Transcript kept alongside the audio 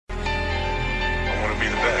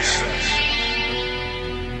best.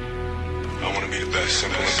 I want to be the best.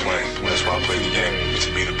 Simple and plain. That's why I play the game.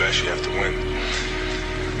 To be the best, you have to win.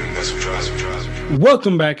 And that's what drives me.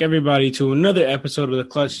 Welcome back, everybody, to another episode of the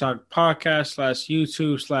Clutch Talk podcast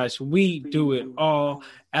 / We Do It All.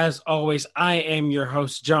 As always, I am your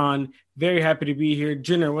host, John. Very happy to be here.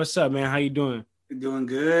 Jenner, what's up, man? How you doing? Doing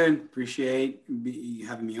good. Appreciate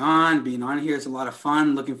having me on. Being on here is a lot of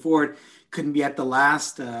fun. Looking forward. Couldn't be at the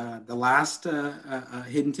last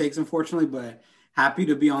hidden takes, unfortunately, but happy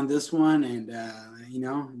to be on this one and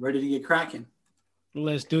ready to get cracking.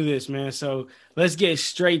 Let's do this, man. So let's get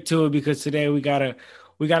straight to it because today we got a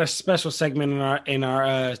special segment in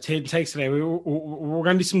our hidden takes today. We're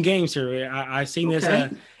gonna do some games here. I seen this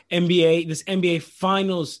NBA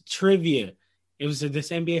Finals trivia. It was this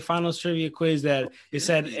NBA Finals trivia quiz that it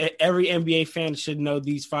said every NBA fan should know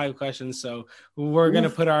these 5 questions. So we're gonna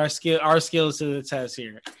put our skills to the test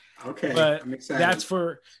here. Okay, but I'm excited.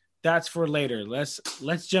 That's for later. Let's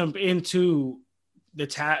jump into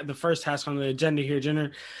the first task on the agenda here,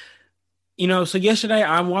 Jenner. So yesterday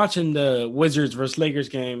I'm watching the Wizards versus Lakers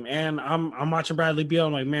game, and I'm watching Bradley Beal.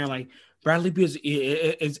 I'm like, man, like Bradley Beal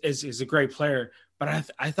is a great player, but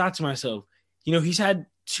I thought to myself, he's had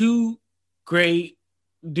 2 great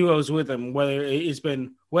duos with him, whether it's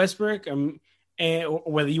been Westbrook and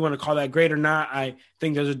whether you want to call that great or not. I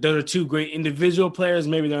think those are 2 great individual players.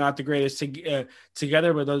 Maybe they're not the greatest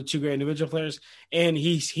together, but those are 2 great individual players. And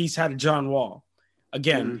he's had John Wall.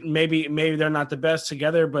 Again, maybe they're not the best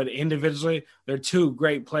together, but individually they're 2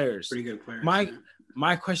 great players. Pretty good players.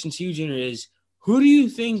 My question to you, Junior, is who do you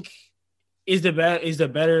think is the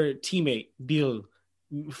better teammate, Beal,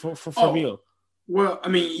 for Beal? Well, I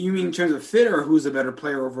mean, you mean in terms of fit, or who's the better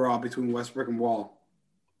player overall between Westbrook and Wall?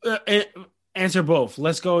 Answer both.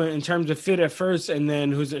 Let's go in terms of fit at first, and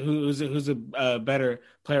then who's a better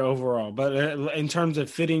player overall. But in terms of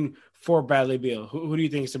fitting for Bradley Beal, who do you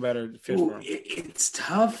think is the better fit for him? It's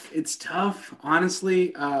tough.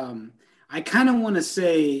 Honestly, I kind of want to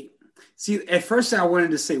say. See, at first I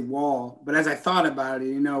wanted to say Wall, but as I thought about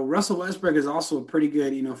it, Russell Westbrook is also a pretty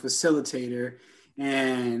good, facilitator.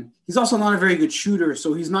 And he's also not a very good shooter,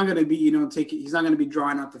 so he's not going to be, he's not going to be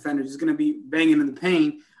drawing out defenders. He's going to be banging in the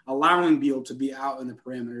paint, allowing Beal to be out in the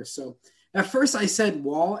perimeter. So at first I said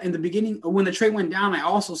Wall. In the beginning, when the trade went down, I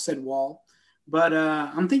also said Wall. But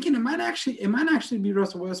I'm thinking it might actually be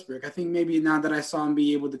Russell Westbrook. I think maybe now that I saw him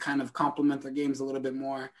be able to kind of complement their games a little bit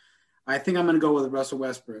more, I think I'm going to go with Russell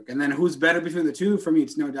Westbrook. And then who's better between the 2? For me,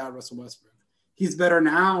 it's no doubt Russell Westbrook. He's better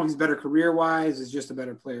now. He's better career-wise. He's just a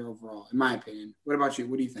better player overall, in my opinion. What about you?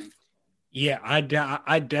 What do you think? Yeah, I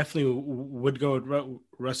definitely would go with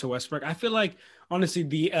Russell Westbrook. I feel like, honestly,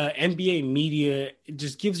 the NBA media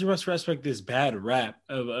just gives Russell Westbrook this bad rap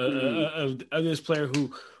of this player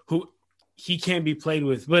who he can't be played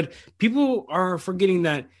with. But people are forgetting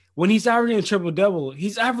that when he's averaging a triple-double,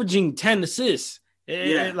 he's averaging 10 assists.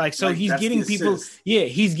 He's getting people. Yeah,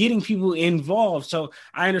 he's getting people involved. So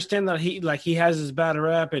I understand that he has his bad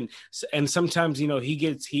rap, and sometimes he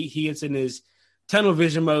gets in his tunnel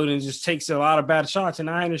vision mode and just takes a lot of bad shots. And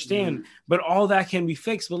I understand, but all that can be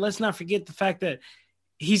fixed. But let's not forget the fact that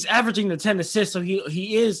he's averaging the 10 assists, so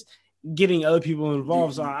he is getting other people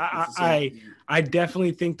involved. So I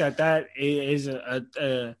definitely think that is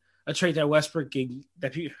a trait that Westbrook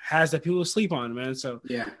that people sleep on, man. So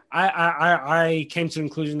yeah, I came to the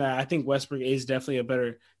conclusion that I think Westbrook is definitely a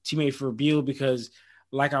better teammate for Beal because,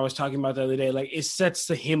 like I was talking about the other day, like it sets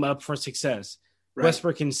him up for success. Right.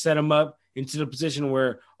 Westbrook can set him up into the position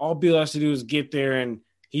where all Beal has to do is get there and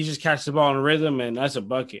he just catches the ball in rhythm, and that's a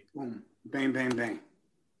bucket. Boom, bang, bang, bang.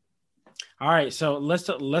 All right, so let's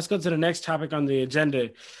go to the next topic on the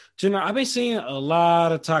agenda. I've been seeing a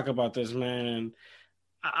lot of talk about this, man.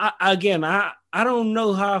 I don't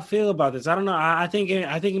know how I feel about this. I don't know. I think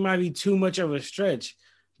it might be too much of a stretch,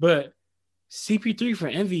 but CP3 for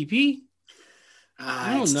MVP?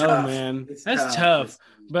 I don't know, tough. man. That's tough.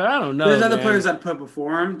 But I don't know. There's other players I'd put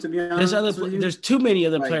before him, to be honest. There's too many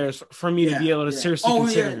other players for me to be able to seriously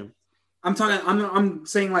consider him. I'm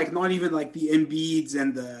saying like not even like the Embiids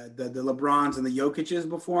and the LeBrons and the Jokic's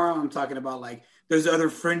before him. I'm talking about like there's other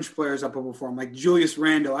fringe players I put before him, like Julius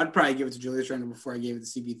Randle. I'd probably give it to Julius Randle before I gave it to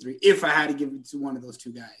CP3 if I had to give it to one of those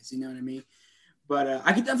 2 guys. You know what I mean? But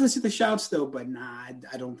I could definitely see the shouts still. But nah,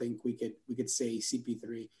 I don't think we could say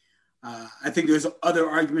CP3. I think there's other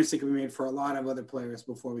arguments that can be made for a lot of other players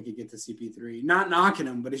before we could get to CP3. Not knocking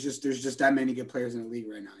them, but there's just that many good players in the league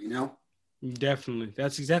right now. Definitely.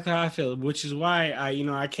 That's exactly how I feel, which is why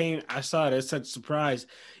I saw it as such a surprise.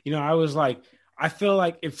 I was like, I feel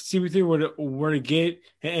like if CP3 were to get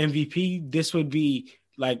an MVP, this would be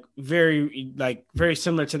very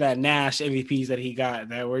similar to that Nash MVPs that he got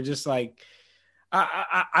that were just like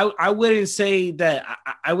I wouldn't say that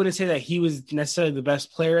I wouldn't say that he was necessarily the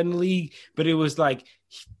best player in the league, but it was like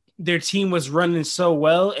their team was running so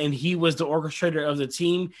well and he was the orchestrator of the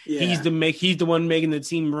team. Yeah. He's the one making the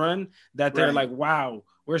team run that they're like, wow,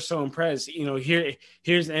 we're so impressed.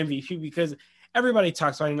 Here's the MVP because everybody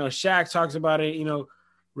talks about it. Shaq talks about it,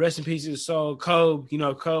 rest in peace to his soul. Kobe,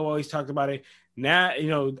 Kobe always talked about it. Now,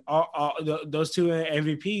 those two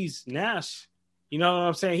MVPs, Nash, you know what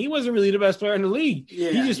I'm saying? He wasn't really the best player in the league.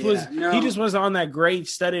 Yeah, he just was on that great,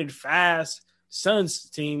 studded, fast Suns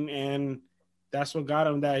team, and that's what got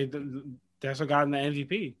him that's what got him the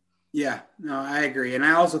MVP. Yeah, no, I agree, and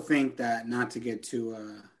I also think that not to get too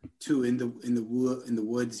in the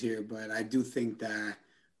woods here, but I do think that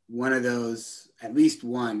one of those, at least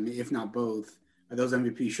one, if not both, of those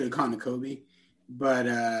MVPs should have gone to Kobe. But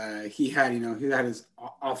he had his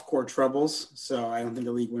off-court troubles, so I don't think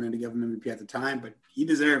the league wanted to give him MVP at the time. But he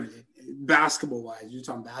deserved it, basketball-wise. You're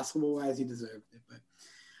talking basketball-wise, he deserved it.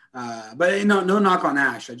 But no knock on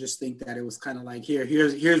Ash. I just think that it was kind of like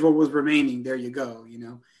here's what was remaining. There you go.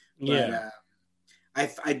 But, yeah.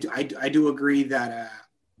 I do agree that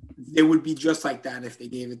it would be just like that if they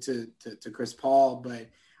gave it to Chris Paul. But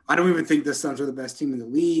I don't even think the Suns are the best team in the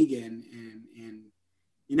league, and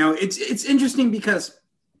it's interesting because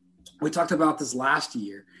we talked about this last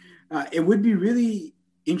year. It would be really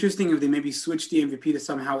interesting if they maybe switch the MVP to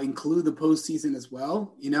somehow include the postseason as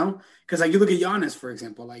well, because like you look at Giannis, for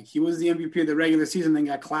example, like he was the MVP of the regular season, then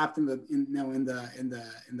got clapped in the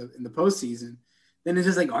postseason. Then it's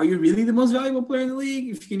just like, are you really the most valuable player in the league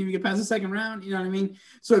if you can't even get past the second round? You know what I mean?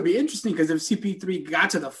 So it'd be interesting because if CP3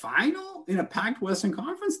 got to the final in a packed Western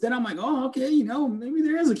Conference, then I'm like, oh, okay, maybe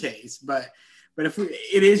there is a case, But if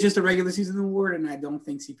it is just a regular season award, and I don't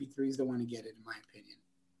think CP3 is the one to get it, in my opinion.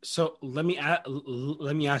 So let me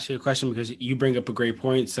ask you a question because you bring up a great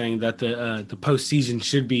point saying that the postseason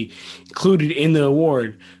should be included in the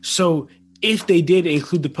award. So if they did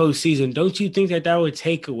include the postseason, don't you think that would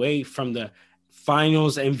take away from the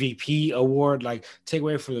Finals MVP award, like take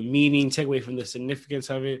away from the meaning, take away from the significance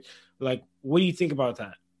of it? Like, what do you think about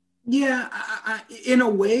that? Yeah, in a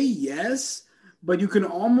way, yes. But you can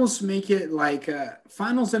almost make it like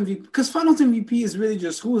Finals MVP, because Finals MVP is really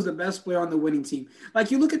just who is the best player on the winning team. Like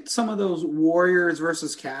you look at some of those Warriors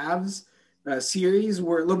versus Cavs series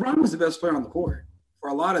where LeBron was the best player on the court for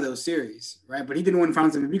a lot of those series, right? But he didn't win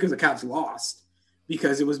Finals MVP because the Cavs lost,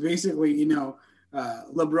 because it was basically,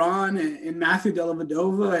 LeBron and Matthew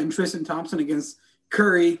Dellavedova and Tristan Thompson against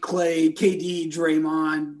Curry, Clay, KD,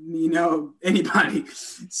 Draymond, anybody.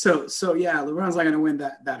 So yeah, LeBron's not going to win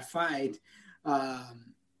that fight. But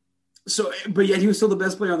yet he was still the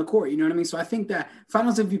best player on the court. You know what I mean? So I think that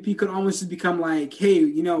Finals MVP could almost just become like, hey,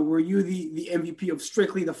 were you the MVP of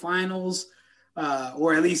strictly the finals?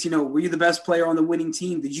 Or at least, were you the best player on the winning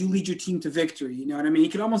team? Did you lead your team to victory? You know what I mean?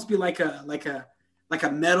 It could almost be like a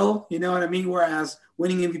medal, you know what I mean? Whereas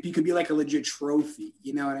winning MVP could be like a legit trophy.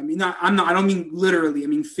 You know what I mean? I don't mean literally, I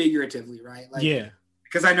mean figuratively, right? Like, yeah.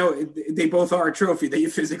 Because I know they both are a trophy that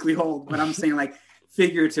you physically hold, but I'm saying like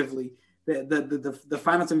figuratively. The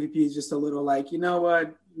Finals MVP is just a little like, you know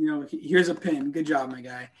what, here's a pin, good job, my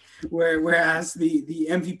guy. Whereas the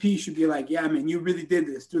MVP should be like, yeah, man, you really did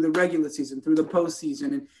this through the regular season, through the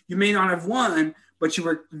postseason, and you may not have won, but you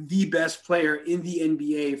were the best player in the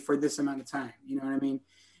NBA for this amount of time. You know what I mean?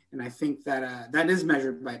 And I think that that is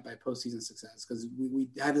measured by postseason success, because we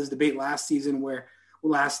had this debate last season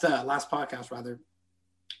last podcast rather.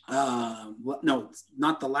 No,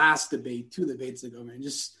 not the last debate, 2 debates ago, man.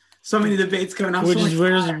 Just so many debates coming up. We're just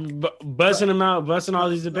busting them out, busting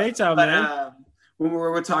all these debates out, man. When we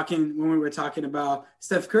were talking about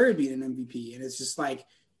Steph Curry being an MVP, and it's just like,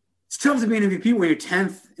 it's tough to be an MVP when you're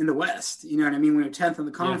 10th in the West. You know what I mean? When you're 10th in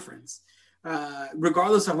the conference,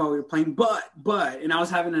 regardless of how we were playing. But, and I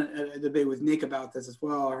was having a debate with Nick about this as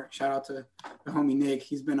well. Shout out to the homie Nick.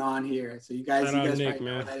 He's been on here. So you guys Nick,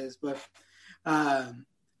 know what that is. But I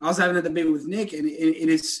was having a debate with Nick, and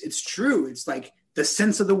it's true. It's like, the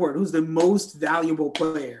sense of the word, who's the most valuable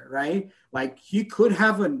player, right? Like he could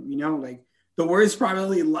have like the Warriors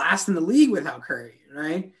probably last in the league without Curry,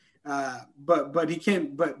 right? But he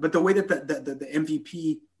can't. But the way that the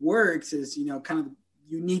MVP works is, kind of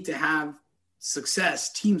you need to have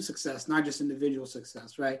success, team success, not just individual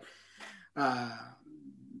success, right?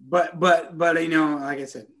 But like I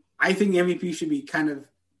said, I think the MVP should be kind of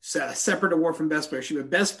a separate award from best player. Should be a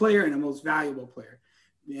best player and a most valuable player.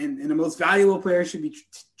 And the most valuable player should be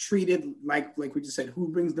treated like we just said, who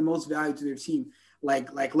brings the most value to their team,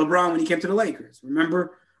 like LeBron when he came to the Lakers.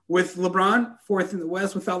 Remember with LeBron, fourth in the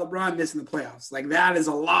West. Without LeBron, missing the playoffs. Like that is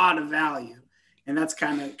a lot of value. And that's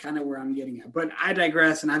kind of where I'm getting at. But I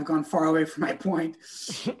digress, and I've gone far away from my point.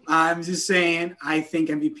 I'm just saying I think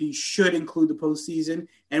MVP should include the postseason.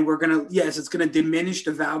 And it's going to diminish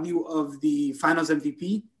the value of the finals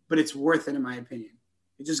MVP, but it's worth it in my opinion.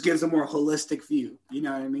 It just gives a more holistic view. You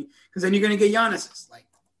know what I mean? Because then you're going to get Giannis, like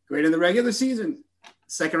great in the regular season,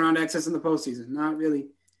 second round access in the postseason. Not really.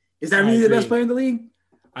 Is that really the best player in the league?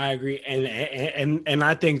 I agree, and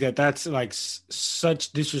I think that's like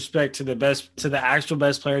such disrespect to the actual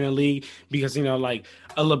best player in the league, because like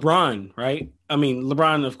a LeBron, right? I mean,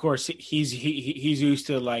 LeBron, of course, he's used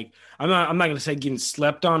to, like, I'm not gonna say getting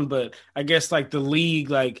slept on, but I guess like the league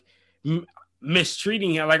like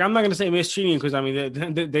mistreating him. Like, I'm not gonna say mistreating, because I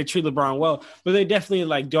mean they treat LeBron well, but they definitely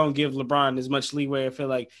like don't give LeBron as much leeway. I feel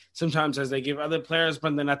like sometimes as they give other players,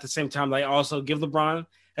 but then at the same time they also give LeBron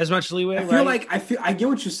as much leeway. I feel like I get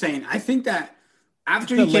what you're saying. I think that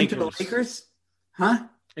after he came to the Lakers,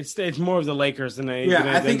 it's more of the Lakers than they.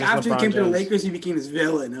 Yeah, I think after he came to the Lakers, he became this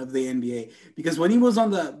villain of the NBA, because when he was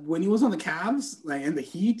on the Cavs, like in the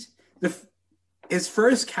Heat, his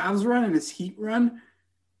first Cavs run and his Heat run,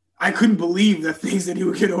 I couldn't believe the things that he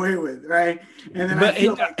would get away with, right? And then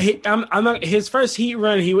I'm not, his first Heat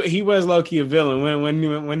run, he was low-key a villain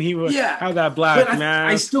when he was how that black man.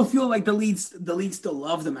 I still feel like the league still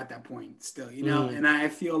loved him at that point, still, and I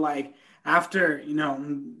feel like after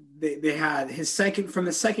they had his second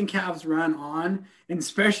Cavs run on, and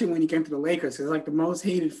especially when he came to the Lakers, it's like the most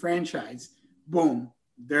hated franchise. Boom,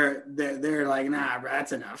 they're like, nah, bro,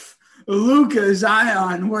 that's enough. Luka,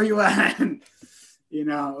 Zion, where you at?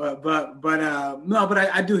 But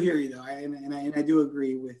I do hear you though, and I do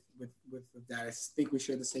agree with that. I think we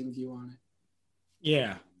share the same view on it.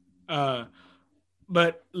 Yeah,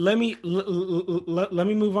 but let me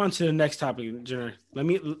move on to the next topic, Jenner. Let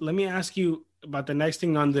me ask you about the next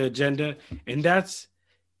thing on the agenda, and that's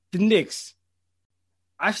the Knicks.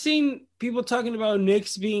 I've seen people talking about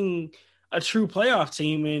Knicks being a true playoff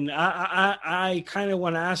team, and I kind of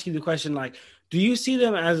want to ask you the question, like, do you see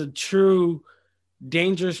them as a true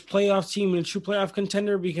dangerous playoff team and a true playoff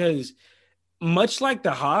contender? Because much like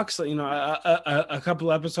the Hawks, a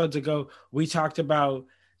couple episodes ago, we talked about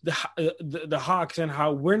the Hawks and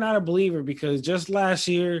how we're not a believer, because just last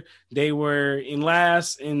year they were in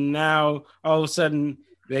last, and now all of a sudden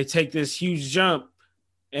they take this huge jump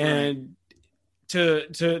and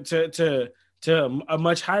to a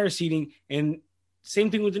much higher seeding. And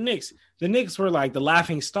same thing with the Knicks. The Knicks were like the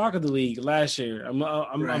laughing stock of the league last year,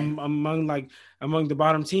 among the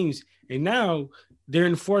bottom teams, and now they're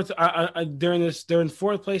in fourth. They're in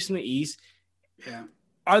fourth place in the East. Yeah,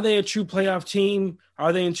 are they a true playoff team?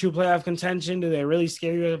 Are they in true playoff contention? Do they really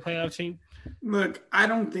scare you as a playoff team? Look, I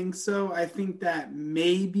don't think so. I think that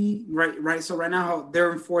maybe right. So right now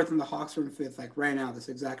they're in fourth and the Hawks are in fifth. Like right now, this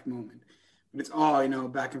exact moment, but it's all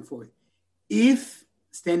back and forth. If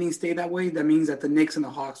standings stay that way, that means that the Knicks and the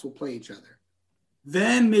Hawks will play each other.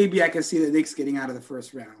 Then maybe I can see the Knicks getting out of the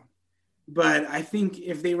first round. But I think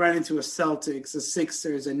if they run into a Celtics, a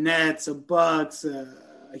Sixers, a Nets, a Bucks, a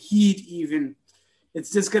Heat even,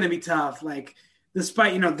 it's just going to be tough. Like,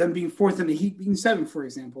 despite, them being fourth and the Heat being seventh, for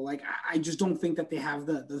example, like, I just don't think that they have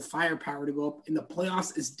the firepower to go up. In the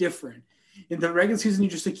playoffs is different. In the regular season,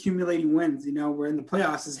 you're just accumulating wins, where in the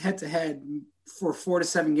playoffs is head-to-head for 4 to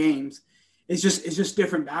 7 games. It's just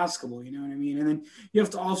different basketball, you know what I mean? And then you have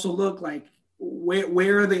to also look like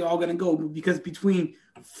where are they all going to go? Because between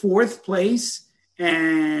fourth place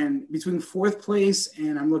and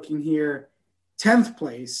I'm looking here, 10th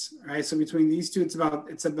place, right? So between these two, it's about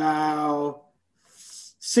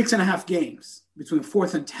 6.5 games between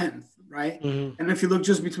fourth and 10th, right? Mm-hmm. And if you look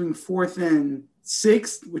just between fourth and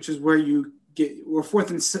sixth, which is where you get, or fourth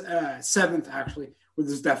and seventh, actually, where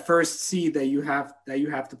there's that first seed that you have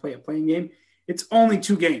to play a playing game, it's only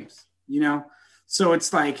 2 games, So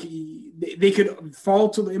it's like they could fall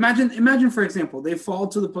to the imagine for example, they fall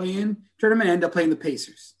to the play-in tournament and end up playing the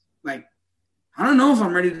Pacers. Like, I don't know if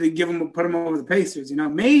I'm ready to put them over the Pacers,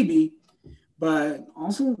 maybe, but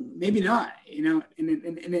also maybe not, and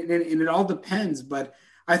it all depends. But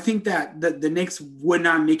I think that the Knicks would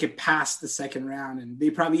not make it past the second round, and they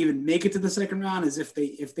probably even make it to the second round as if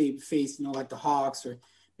they face like the Hawks or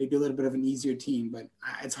maybe a little bit of an easier team. But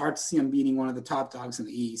it's hard to see them beating one of the top dogs in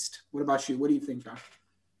the East. What about you? What do you think, Josh?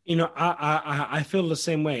 I feel the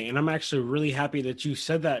same way, and I'm actually really happy that you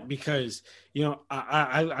said that, because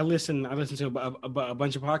I listen to a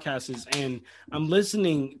bunch of podcasts, and I'm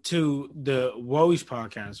listening to the Woj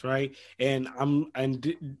podcast, right? And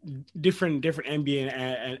different NBA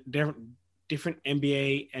and different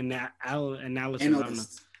NBA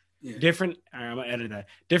analysis. different. I'm gonna edit that.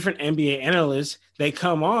 Different NBA analysts. They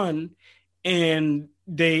come on, and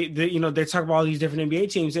they talk about all these different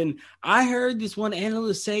NBA teams. And I heard this one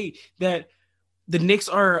analyst say that the Knicks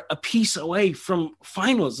are a piece away from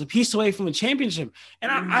finals, a piece away from a championship.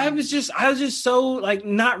 And I was just so like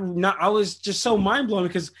I was just so mind blown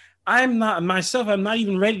because I'm not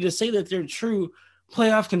even ready to say that they're true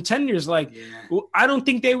playoff contenders. Like, I don't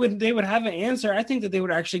think they would have an answer. I think that they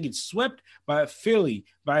would actually get swept by Philly,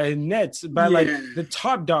 by Nets, by like the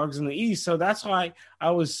top dogs in the East. So that's why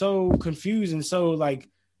I was so confused and so like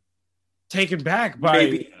taken back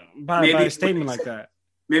by a statement like that.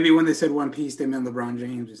 Maybe when they said One Piece, they meant LeBron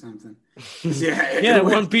James or something.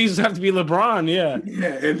 One Piece have to be LeBron.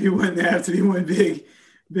 If you wouldn't have to be one big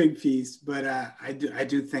piece. But I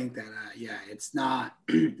do think that it's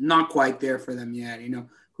not quite there for them yet.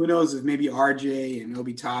 Who knows if maybe RJ and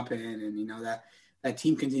Obi Toppin and that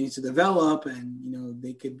team continues to develop and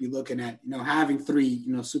they could be looking at having three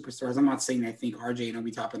superstars. I'm not saying I think RJ and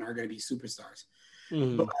Obi Toppin are going to be superstars.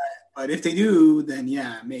 Mm-hmm. But if they do, then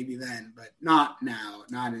maybe then, but not now,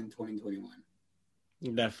 not in 2021.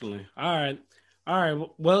 Definitely. All right.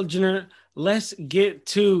 Well, Jenner, let's get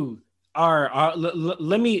to our.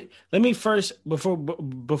 Let me first before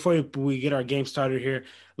we get our game started here.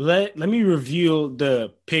 Let me review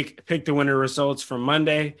the pick the winner results from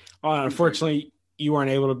Monday. Unfortunately, you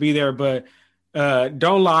weren't able to be there, but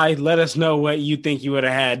don't lie. Let us know what you think you would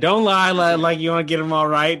have had. Don't lie like you want to get them all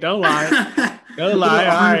right. Don't lie. Don't lie.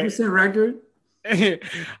 100% record.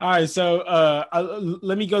 All right. So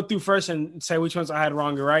let me go through first and say which ones I had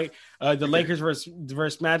wrong or right. The Lakers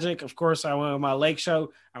versus Magic. Of course, I went with my Lake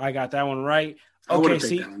Show. I got that one right.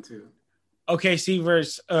 OKC that one too. OKC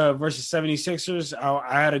versus 76ers.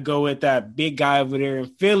 I had to go with that big guy over there in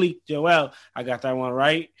Philly, Joel. I got that one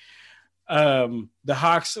right. The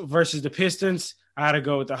Hawks versus the Pistons. I had to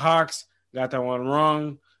go with the Hawks. Got that one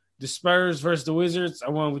wrong. The Spurs versus the Wizards.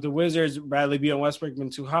 I went with the Wizards. Bradley Beal and Westbrook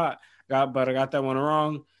been too hot. But I got that one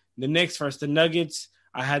wrong. The Knicks versus the Nuggets.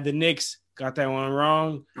 I had the Knicks. Got that one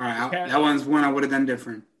wrong. All right. That one's one I would have done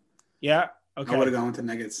different. Yeah. Okay. I would have gone with the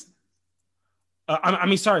Nuggets.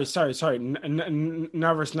 Sorry.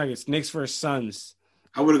 Not versus Nuggets. Knicks versus Suns.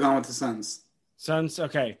 I would have gone with the Suns. Suns.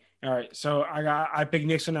 Okay. All right. So I picked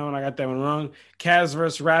Knicks on that one. I got that one wrong. Cavs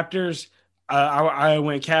versus Raptors. I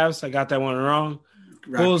went Cavs. I got that one wrong.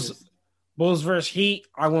 Raptors. Bulls versus Heat.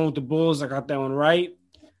 I went with the Bulls. I got that one right.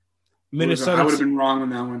 Minnesota. I would have been wrong on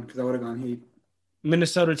that one because I would have gone Heat.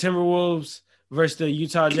 Minnesota Timberwolves versus the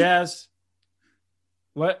Utah Jazz.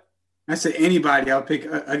 What? I said anybody. I'll pick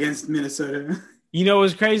against Minnesota. You know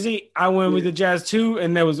what's crazy? I went with the Jazz too,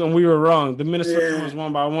 and we were wrong. The Minnesota was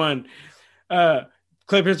 1-1.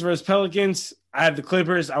 Clippers versus Pelicans. I had the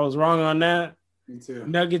Clippers. I was wrong on that. Me too.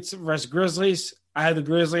 Nuggets versus Grizzlies. I had the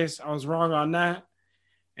Grizzlies. I was wrong on that.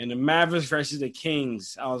 And the Mavericks versus the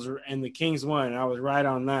Kings. And the Kings won. I was right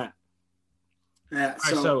on that. Yeah.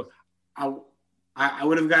 So I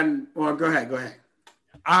would have gotten. Well, go ahead.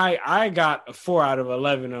 I got a 4 out of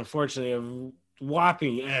 11. Unfortunately, a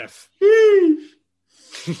whopping F.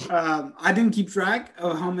 I didn't keep track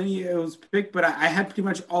of how many it was picked, but I had pretty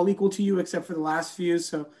much all equal to you except for the last few.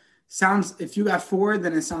 So if you got 4,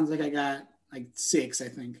 then it sounds like I got like 6, I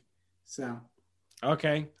think. So.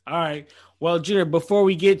 Okay. All right. Well, Junior, before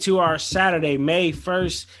we get to our Saturday, May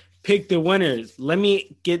 1st, pick the winners, let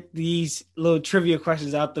me get these little trivia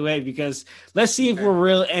questions out the way because let's see if we're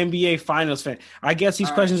real NBA Finals fans. I guess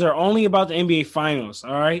these questions are only about the NBA Finals.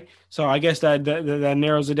 All right. So I guess that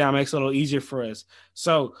narrows it down, makes it a little easier for us.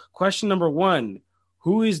 So question number 1,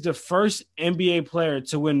 who is the first NBA player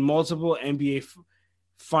to win multiple NBA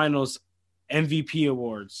Finals MVP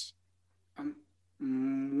awards?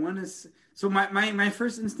 One is so my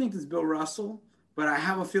first instinct is Bill Russell, but I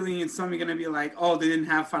have a feeling it's something going to be like, oh, they didn't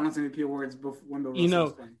have Finals MVP awards when Bill Russell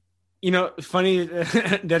was playing. Funny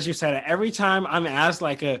that you said it. Every time I'm asked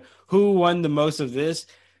like who won the most of this,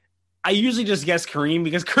 I usually just guess Kareem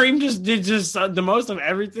because Kareem just did the most of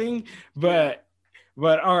everything. But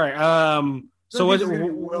all right. So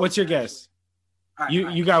what's your guess? Right,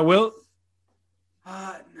 you got Wilt?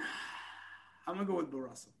 I'm gonna go with Bill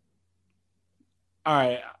Russell. All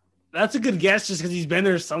right, that's a good guess just because he's been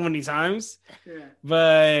there so many times. Yeah.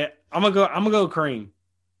 But I'm gonna go Kareem.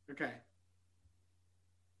 Okay.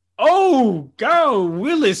 Oh, go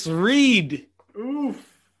Willis Reed. Oof.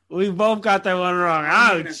 We both got that one wrong.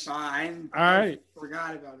 Ouch. Fine. All right.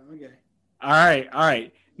 Forgot about him. Okay. All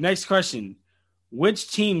right. Next question.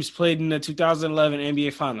 Which teams played in the 2011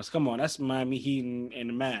 NBA Finals? Come on, that's Miami Heat and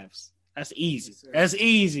the Mavs. That's easy. That's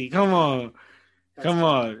easy. Come on.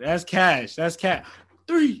 That's cash.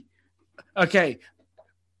 3. Okay.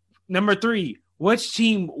 Number 3. Which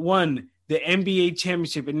team won the NBA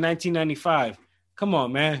championship in 1995? Come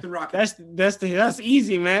on, man. The Rockets. That's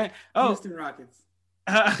easy, man. Oh, Houston Rockets.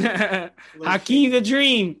 Hakeem the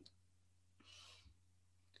Dream.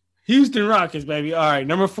 Houston Rockets, baby. All right,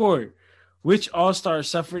 number 4. Which All-Star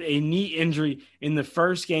suffered a knee injury in the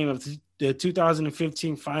first game of the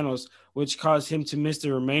 2015 finals, which caused him to miss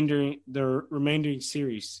the remaining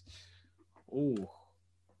series? Oh.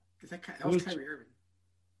 That was Kyrie Irving.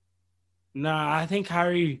 Nah, I think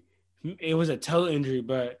Kyrie, it was a toe injury,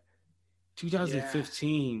 but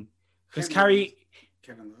 2015. Because Kyrie.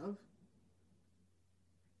 Kevin Love?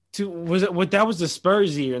 That was the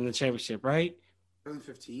Spurs year in the championship, right?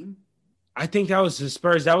 2015? I think that was the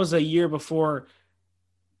Spurs. That was a year before.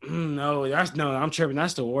 I'm tripping.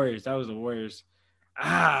 That's the Warriors. That was the Warriors.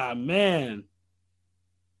 Ah, man.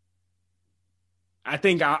 I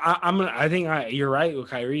think you're right with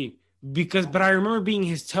Kyrie but I remember being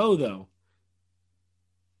his toe though.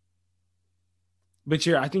 But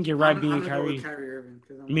I think you're right being Kyrie. Go Kyrie Irving.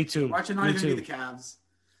 Me too. Watching not even be the Cavs.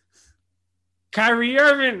 Kyrie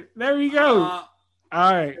Irving. There we go. All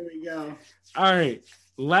right. There we go. All right.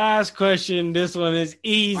 Last question. This one is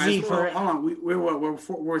easy. Hold on.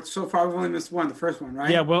 We're so far. We've only missed one. The first one,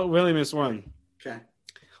 right? Yeah, we only missed one. Okay.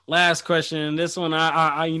 Last question. This one,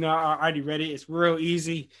 I already read it. It's real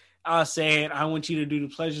easy. I'll say it. I want you to do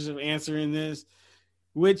the pleasures of answering this.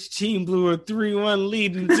 Which team blew a 3-1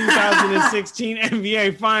 lead in 2016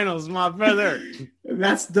 NBA Finals, my brother?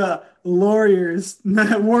 That's the Warriors.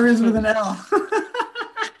 Warriors with an L.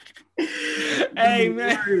 Hey,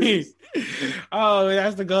 man. Oh,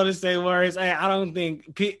 that's the Golden State Warriors. Hey, I don't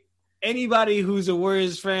think anybody who's a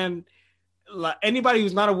Warriors fan, anybody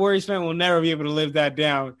who's not a Warriors fan will never be able to live that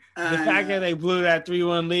down. The fact that they blew that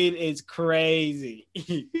 3-1 lead is crazy.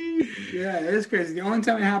 Yeah, it is crazy. The only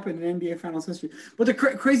time it happened in NBA Finals history. But the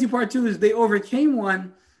crazy part, too, is they overcame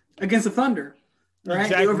one against the Thunder.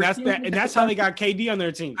 Right? Exactly. That's how they got KD on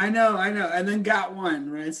their team. I know. And then got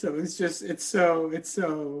one, right? So it's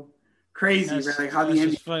so crazy, right? Like how the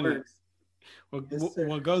NBA works.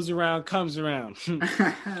 What goes around comes around.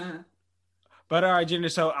 But all right, Junior.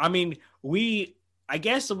 So I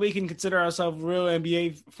guess we can consider ourselves real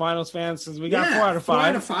NBA Finals fans since we got 4 out of 5. 4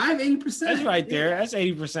 out of 5, 80%. That's right there. That's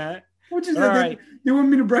 80%. Which is right. They want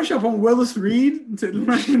me to brush up on Willis Reed.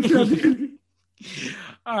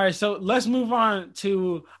 All right, so let's move on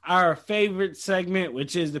to our favorite segment,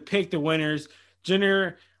 which is the pick the winners.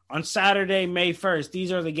 Junior, on Saturday, May 1st,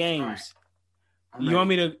 these are the games. Right. You want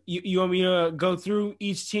me to go through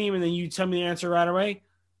each team and then you tell me the answer right away?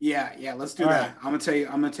 Yeah, let's do that. Right. I'm gonna tell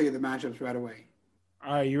you the matchups right away.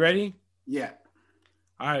 All right, you ready? Yeah.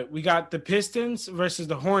 All right, we got the Pistons versus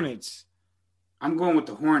the Hornets. I'm going with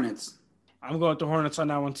the Hornets. I'm going with the Hornets on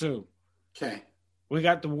that one too. Okay. We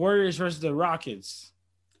got the Warriors versus the Rockets.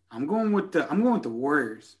 I'm going with the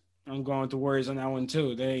Warriors. I'm going with the Warriors on that one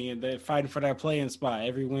too. They're fighting for that play-in spot.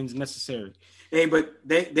 Every win's necessary. Hey, but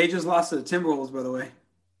they just lost to the Timberwolves, by the way.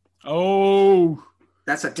 Oh,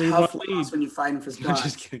 that's a tough loss when you're fighting for spots.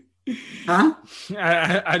 Just kidding. Huh?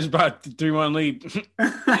 I just brought the 3-1 lead.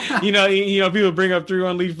 you know, people bring up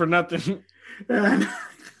 3-1 lead for nothing.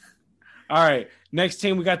 All right, next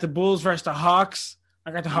team we got the Bulls versus the Hawks.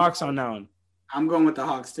 I got the Hawks on that one. I'm going with the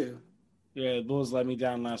Hawks too. Yeah, the Bulls let me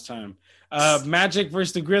down last time. Magic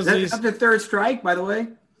versus the Grizzlies. That's the third strike, by the way.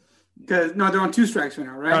 Because they're on 2 strikes right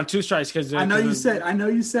now, right? They're on 2 strikes because I know you said on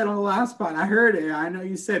the last spot. I heard it. I know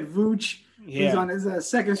you said Vooch. Yeah. He's on his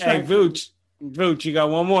second strike. Hey, Vooch, you got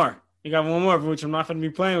one more. Vooch. I'm not going to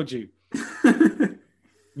be playing with you.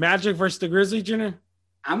 Magic versus the Grizzlies, Junior?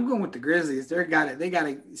 I'm going with the Grizzlies. They got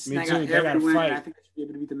to snag out every win. I think they should be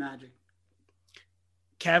able to beat the Magic.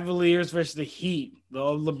 Cavaliers versus the Heat, the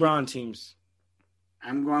old LeBron teams.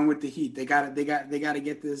 I'm going with the Heat. They got to get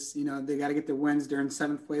this. They got to get the wins. They're in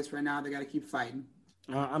 7th place right now. They got to keep fighting.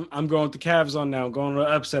 I'm going with the Cavs on now. Going to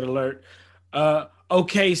upset alert.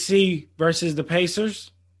 OKC versus the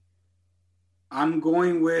Pacers. I'm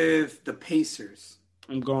going with the Pacers.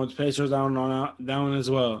 I'm going with the Pacers down on that one as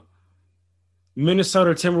well.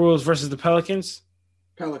 Minnesota Timberwolves versus the Pelicans.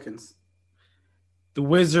 Pelicans. The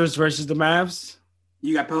Wizards versus the Mavs.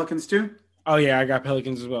 You got Pelicans too? Oh yeah, I got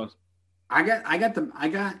Pelicans as well. I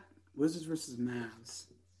got Wizards versus Mavs.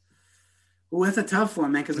 Oh, that's a tough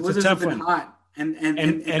one, man, because Wizards have been hot. And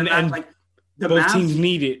like the both Mavs, teams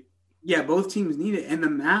need it. Yeah, both teams need it. And the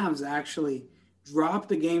Mavs actually dropped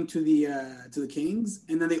the game to the Kings,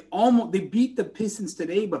 and then they beat the Pistons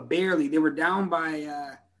today, but barely. They were down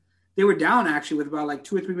actually with about like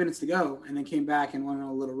 2 or 3 minutes to go, and then came back and went on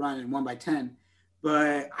a little run and won by 10.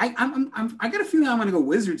 But I got a feeling I'm going to go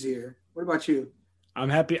Wizards here. What about you? I'm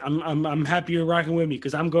happy. I'm happy you're rocking with me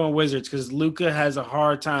because I'm going Wizards because Luka has a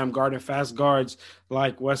hard time guarding fast guards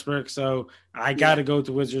like Westbrook. So I got to go with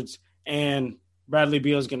the Wizards, and Bradley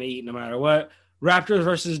Beal's going to eat no matter what. Raptors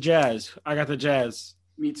versus Jazz. I got the Jazz.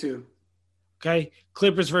 Me too. Okay.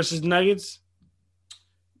 Clippers versus Nuggets.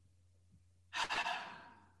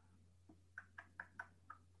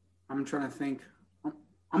 I'm trying to think.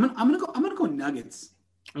 I'm gonna go Nuggets.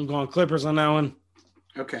 I'm going Clippers on that one.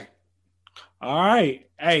 Okay. All right.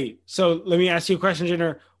 Hey, so let me ask you a question,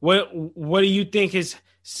 Jenner. What do you think is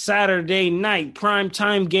Saturday night prime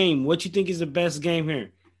time game? What you think is the best game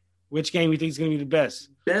here? Which game you think is going to be the best?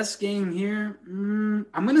 Best game here? I'm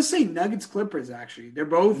going to say Nuggets Clippers, actually. They're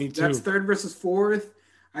both, that's third versus fourth.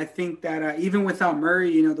 I think that even without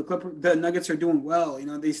Murray, you know, the Nuggets are doing well. You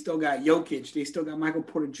know, they still got Jokic. They still got Michael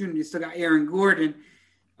Porter Jr. They still got Aaron Gordon.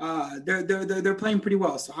 They're playing pretty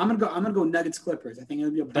well. So I'm gonna go Nuggets Clippers. I think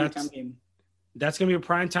it'll be a prime time game. That's going to be a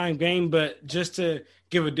primetime game, but just to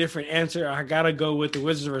give a different answer, I got to go with the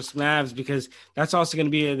Wizards versus Mavs because that's also going to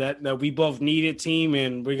be that we both need a team,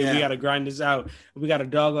 and we got to grind this out. We got a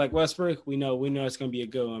dog like Westbrook. We know it's going to be a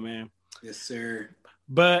good one, man. Yes, sir.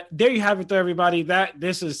 But there you have it, though, everybody.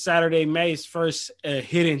 This is Saturday, May's first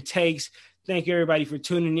Hidden Takes. Thank you, everybody, for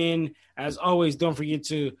tuning in. As always, don't forget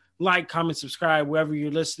to like, comment, subscribe wherever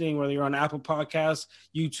you're listening, whether you're on Apple Podcasts,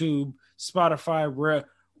 YouTube, Spotify,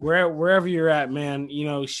 wherever you're at, man. You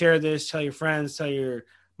know, share this, tell your friends, tell your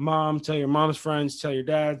mom, tell your mom's friends, tell your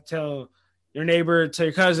dad, tell your neighbor, tell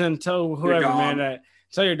your cousin, tell whoever, man.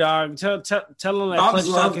 Tell your dog, tell them that dogs Clutch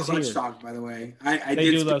love Talk is Clutch here. Talk, by the way.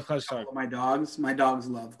 They do love Clutch Talk. My dogs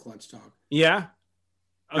love Clutch Talk. Yeah.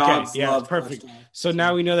 Okay. Dogs love perfect. Clutch Talk. So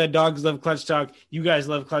now we know that dogs love Clutch Talk. You guys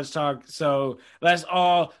love Clutch Talk. So let's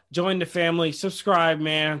all join the family, subscribe,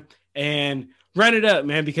 man, and run it up,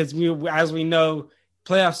 man, because as we know,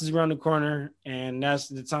 playoffs is around the corner, and that's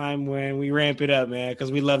the time when we ramp it up, man,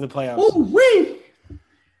 because we love the playoffs. Ooh-wee.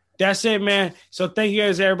 That's it, man. So thank you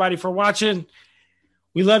guys, everybody, for watching.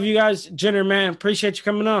 We love you guys. Jenner, man, appreciate you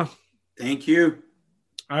coming on. Thank you.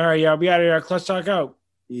 All right, y'all. Be out of here. Clutch Talk out.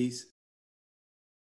 Peace.